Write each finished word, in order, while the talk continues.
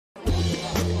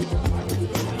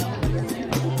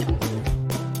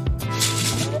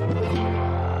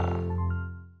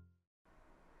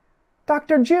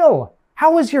Dr. Jill,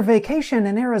 how was your vacation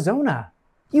in Arizona?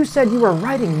 You said you were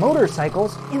riding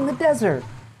motorcycles in the desert.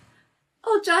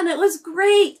 Oh, John, it was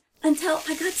great until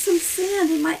I got some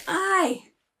sand in my eye.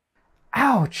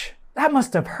 Ouch, that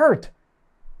must have hurt.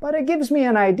 But it gives me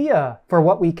an idea for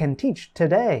what we can teach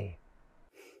today.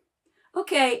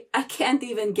 Okay, I can't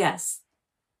even guess.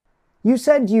 You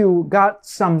said you got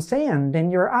some sand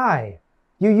in your eye.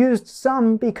 You used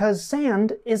some because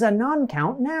sand is a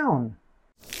non-count noun.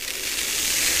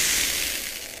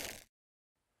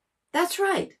 That's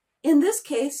right. In this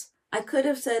case, I could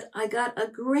have said I got a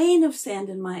grain of sand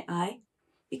in my eye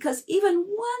because even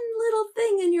one little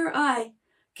thing in your eye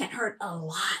can hurt a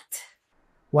lot.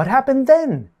 What happened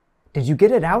then? Did you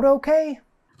get it out okay?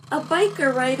 A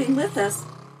biker riding with us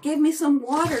gave me some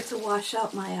water to wash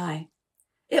out my eye.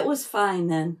 It was fine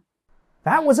then.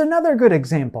 That was another good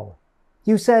example.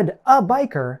 You said a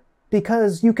biker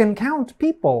because you can count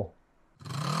people.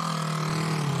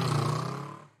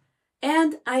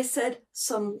 And I said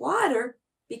some water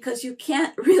because you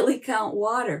can't really count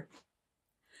water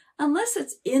unless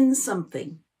it's in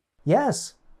something.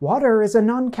 Yes, water is a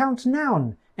non-count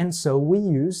noun, and so we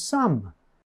use some.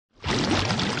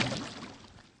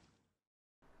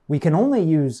 We can only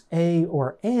use a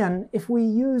or an if we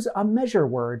use a measure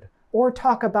word or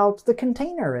talk about the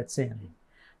container it's in.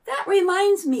 That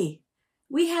reminds me,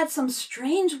 we had some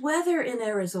strange weather in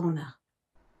Arizona.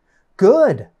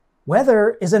 Good!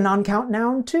 Weather is a non-count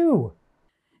noun too.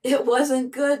 It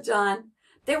wasn't good, John.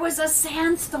 There was a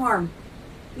sandstorm.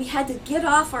 We had to get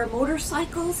off our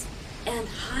motorcycles and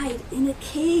hide in a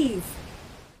cave.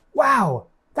 Wow,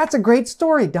 that's a great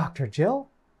story, Dr. Jill.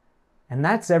 And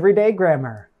that's Everyday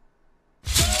Grammar.